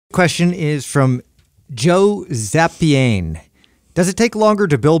Question is from Joe Zappiane. Does it take longer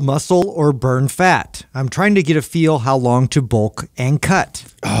to build muscle or burn fat? I'm trying to get a feel how long to bulk and cut.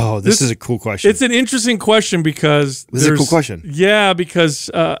 Oh, this is a cool question. It's an interesting question because this is a cool question. Yeah, because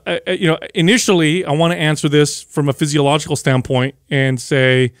initially I want to answer this from a physiological standpoint and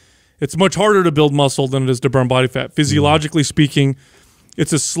say it's much harder to build muscle than it is to burn body fat. Physiologically speaking,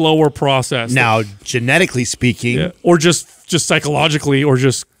 it's a slower process. Now, genetically speaking, or just psychologically, or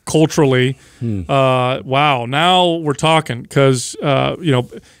just culturally, wow, now we're talking. Because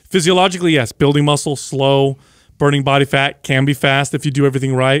physiologically, yes, building muscle slow, burning body fat can be fast if you do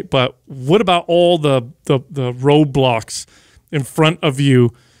everything right. But what about all the roadblocks in front of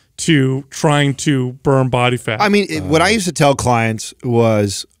you to trying to burn body fat? I mean, what I used to tell clients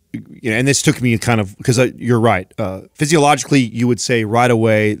was, and this took me kind of, because you're right. Physiologically, you would say right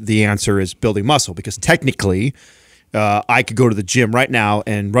away the answer is building muscle, because technically I could go to the gym right now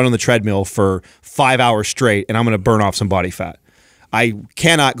and run on the treadmill for 5 hours straight, and I'm going to burn off some body fat. I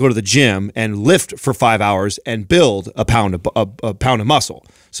cannot go to the gym and lift for 5 hours and build a pound of muscle.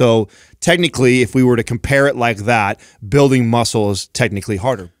 So technically, if we were to compare it like that, building muscle is technically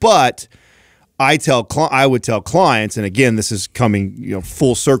harder. But I would tell clients, and again, this is coming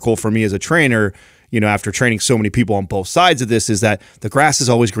full circle for me as a trainer, after training so many people on both sides of this, is that the grass is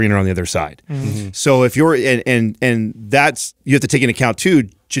always greener on the other side. So if you're, and that's, you have to take into account too,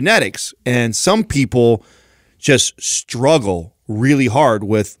 genetics. And some people just struggle really hard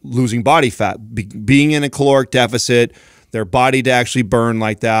with losing body fat, being in a caloric deficit, their body to actually burn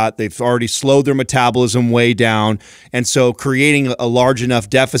like that. They've already slowed their metabolism way down. And so creating a large enough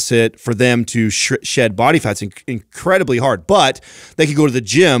deficit for them to shed body fat is incredibly hard. But they could go to the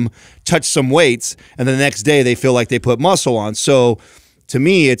gym, touch some weights, and then the next day they feel like they put muscle on. So to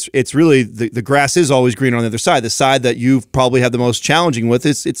me, it's really the grass is always greener on the other side. The side that you've probably had the most challenging with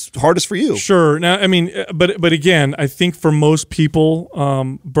is it's hardest for you. Sure. Now, I mean, but again, I think for most people,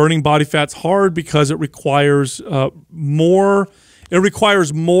 burning body fat's hard because it requires more. It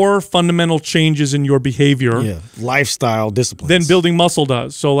requires more fundamental changes in your behavior, lifestyle disciplines, than building muscle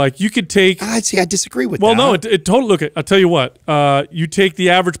does. So, like, you could take. I'd say I disagree with that. Well, no, it totally. Look, I'll tell you what. You take the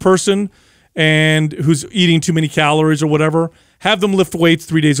average person and who's eating too many calories or whatever. Have them lift weights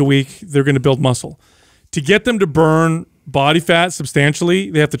 3 days a week. They're going to build muscle. To get them to burn body fat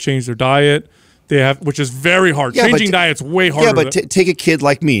substantially, they have to change their diet. They have, which is very hard. Yeah, changing diet's way harder. Yeah, but take a kid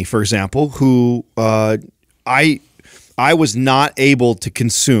like me, for example, who I was not able to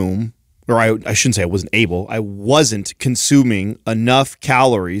consume, or I shouldn't say I wasn't able, I wasn't consuming enough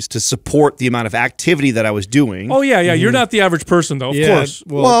calories to support the amount of activity that I was doing. Oh, yeah. You're not the average person, though, of course.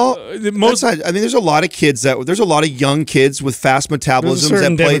 Well, I mean, there's a lot of kids there's a lot of young kids with fast metabolisms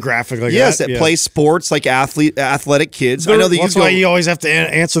that play demographic like that play sports, like athletic kids. I know that that's why you always have to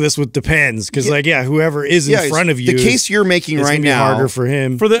answer this with depends, because whoever is in front of you, the case you're making right now, harder for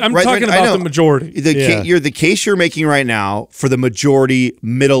him. I'm talking about the majority. The case you're making right now for the majority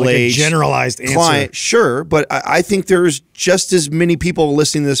middle-aged generalized client, answer. sure, but I think there's just as many people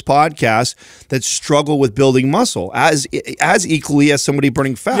listening to this podcast that struggle with building muscle as equally as somebody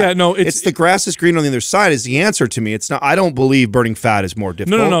burning fat. Yeah, no, it's the grass is green on the other side is the answer to me. It's not. I don't believe burning fat is more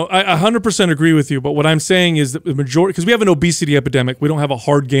difficult. No. I 100% agree with you. But what I'm saying is that the majority, because we have an obesity epidemic, we don't have a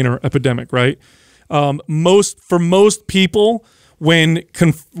hard gainer epidemic, right? For most people, when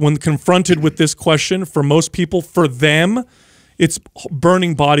confronted with this question, for them, it's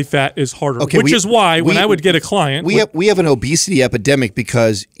burning body fat is harder, which is why when I would get a client, we have an obesity epidemic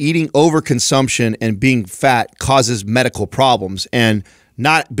because eating overconsumption and being fat causes medical problems, and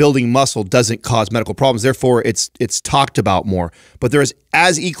not building muscle doesn't cause medical problems. Therefore, it's talked about more. But there's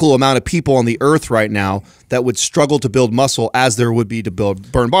as equal amount of people on the earth right now that would struggle to build muscle as there would be to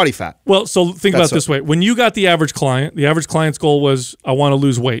burn body fat. Well, so think about it this way: when you got the average client's goal was, I want to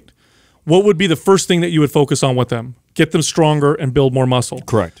lose weight. What would be the first thing that you would focus on with them? Get them stronger and build more muscle.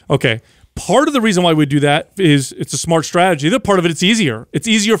 Correct. Okay. Part of the reason why we do that is it's a smart strategy. The other part of it, it's easier. It's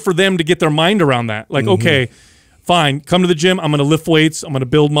easier for them to get their mind around that. Like, okay, fine, come to the gym. I'm going to lift weights. I'm going to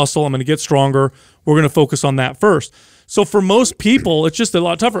build muscle. I'm going to get stronger. We're going to focus on that first. So for most people, it's just a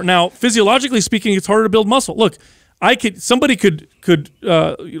lot tougher. Now, physiologically speaking, it's harder to build muscle. Look, somebody could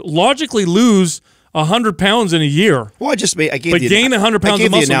logically lose 100 pounds in a year. Well, I gave gain 100 pounds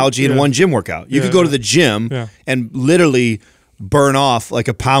of muscle. I gave the analogy in one gym workout. You could go to the gym and literally burn off like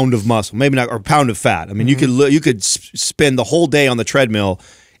a pound of muscle, maybe not, or a pound of fat. I mean, you could spend the whole day on the treadmill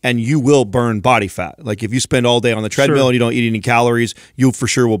and you will burn body fat. Like if you spend all day on the treadmill and you don't eat any calories, you for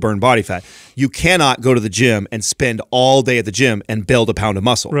sure will burn body fat. You cannot go to the gym and spend all day at the gym and build a pound of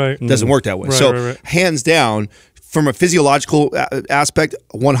muscle. Right. It doesn't work that way. Hands down, from a physiological aspect,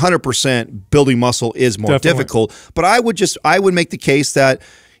 100% building muscle is more difficult. But I would make the case that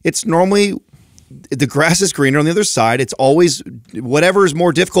it's normally the grass is greener on the other side. It's always whatever is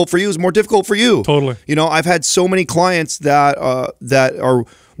more difficult for you is more difficult for you. Totally. You know, I've had so many clients that that are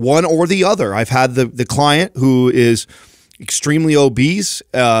one or the other. I've had the client who is extremely obese,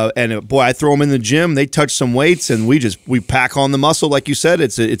 and boy, I throw them in the gym. They touch some weights, and we pack on the muscle, like you said.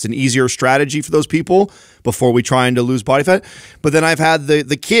 It's an easier strategy for those people before we trying to lose body fat. But then I've had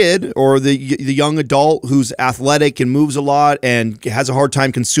the kid or the young adult who's athletic and moves a lot and has a hard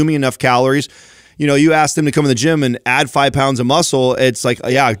time consuming enough calories. You know, you ask them to come in the gym and add 5 pounds of muscle. It's like,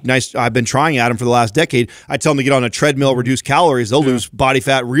 yeah, nice. I've been trying at them for the last decade. I tell them to get on a treadmill, reduce calories. They'll lose body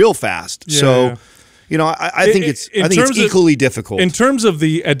fat real fast. Yeah. So, you know, I think it's equally difficult. In terms of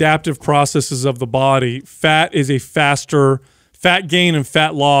the adaptive processes of the body, fat gain and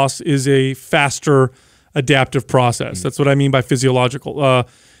fat loss is a faster adaptive process. That's what I mean by physiological.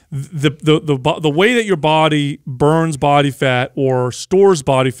 The way that your body burns body fat or stores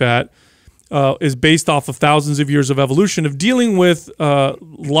body fat is based off of thousands of years of evolution of dealing with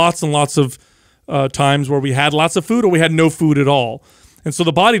lots and lots of times where we had lots of food or we had no food at all. And so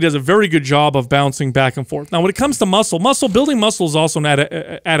the body does a very good job of bouncing back and forth. Now, when it comes to building muscle is also an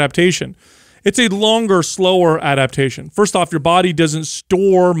adaptation. It's a longer, slower adaptation. First off, your body doesn't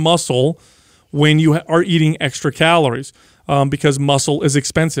store muscle when you are eating extra calories. Because muscle is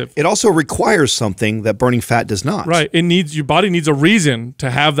expensive. It also requires something that burning fat does not. Right. Your body needs a reason to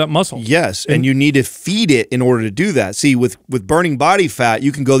have that muscle. Yes, and you need to feed it in order to do that. See, with burning body fat,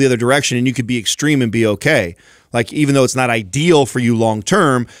 you can go the other direction and you could be extreme and be okay. Like, even though it's not ideal for you long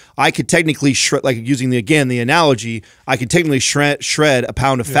term, I could technically shred, like using the analogy, I could technically shred a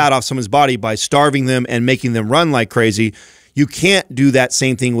pound of fat off someone's body by starving them and making them run like crazy. You can't do that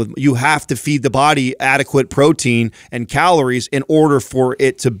same thing with, you have to feed the body adequate protein and calories in order for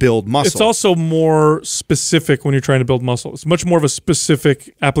it to build muscle. It's also more specific when you're trying to build muscle. It's much more of a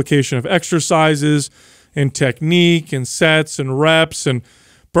specific application of exercises and technique and sets and reps and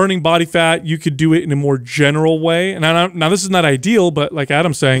burning body fat. You could do it in a more general way. And now this is not ideal, but like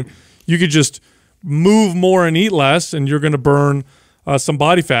Adam's saying, you could just move more and eat less and you're going to burn some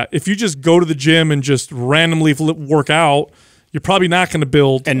body fat. If you just go to the gym and just randomly work out, you're probably not going to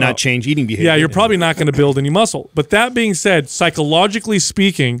build and not change eating behavior. Yeah, you're probably not going to build any muscle. But that being said, psychologically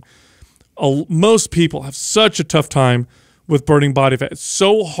speaking, most people have such a tough time with burning body fat. It's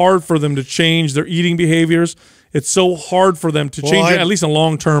so hard for them to change their eating behaviors. It's so hard for them to change it, at least in a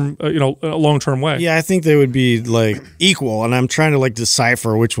long-term, a long-term way. Yeah, I think they would be like equal, and I'm trying to like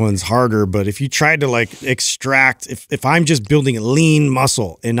decipher which one's harder. But if you tried to like extract, if I'm just building a lean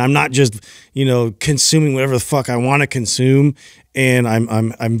muscle and I'm not just consuming whatever the fuck I want to consume, and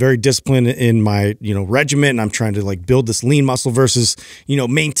I'm very disciplined in my regimen, and I'm trying to like build this lean muscle versus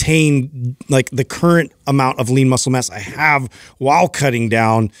maintain like the current amount of lean muscle mass I have while cutting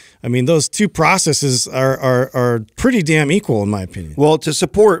down. I mean, those two processes are pretty damn equal in my opinion. Well, to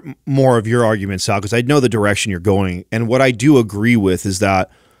support more of your argument, Sal, because I know the direction you're going, and what I do agree with is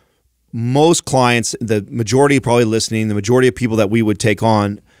that most clients, the majority probably listening, the majority of people that we would take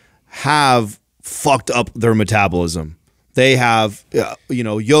on have fucked up their metabolism. They have,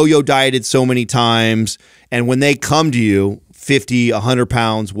 yo-yo dieted so many times, and when they come to you, 50, 100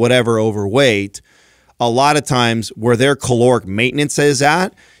 pounds, whatever, overweight, a lot of times where their caloric maintenance is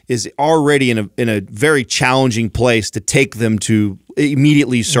at is already in a very challenging place to take them to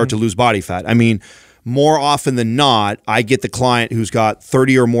immediately start to lose body fat. I mean, more often than not, I get the client who's got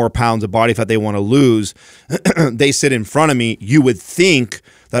 30 or more pounds of body fat they want to lose. They sit in front of me. You would think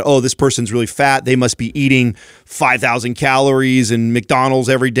that, oh, this person's really fat. They must be eating 5,000 calories and McDonald's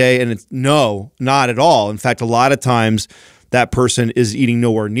every day. And it's no, not at all. In fact, a lot of times that person is eating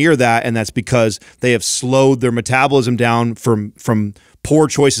nowhere near that. And that's because they have slowed their metabolism down from poor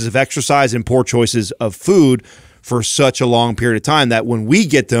choices of exercise and poor choices of food for such a long period of time that when we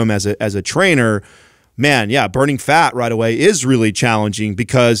get them as a trainer, man, yeah, burning fat right away is really challenging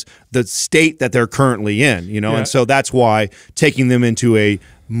because the state that they're currently in, and so that's why taking them into a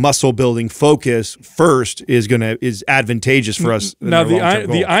muscle building focus first is advantageous for us. Now,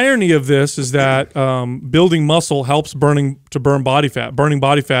 the irony of this is that building muscle helps burn body fat. Burning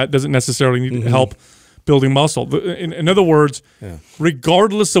body fat doesn't necessarily need to help building muscle. In other words,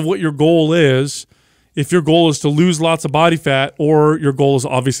 regardless of what your goal is, if your goal is to lose lots of body fat or your goal is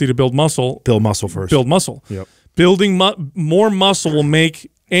obviously to build muscle first. Build muscle. Yep. Building more muscle will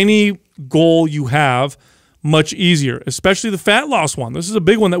make any goal you have much easier, especially the fat loss one. This is a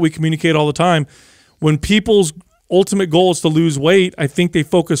big one that we communicate all the time. When people's ultimate goal is to lose weight, I think they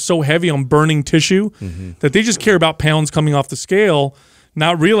focus so heavy on burning tissue that they just care about pounds coming off the scale,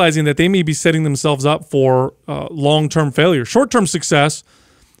 not realizing that they may be setting themselves up for long-term failure. Short-term success,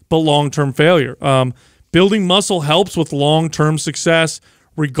 but long-term failure. Building muscle helps with long-term success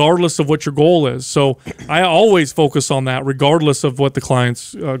regardless of what your goal is. So I always focus on that regardless of what the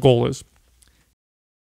client's goal is.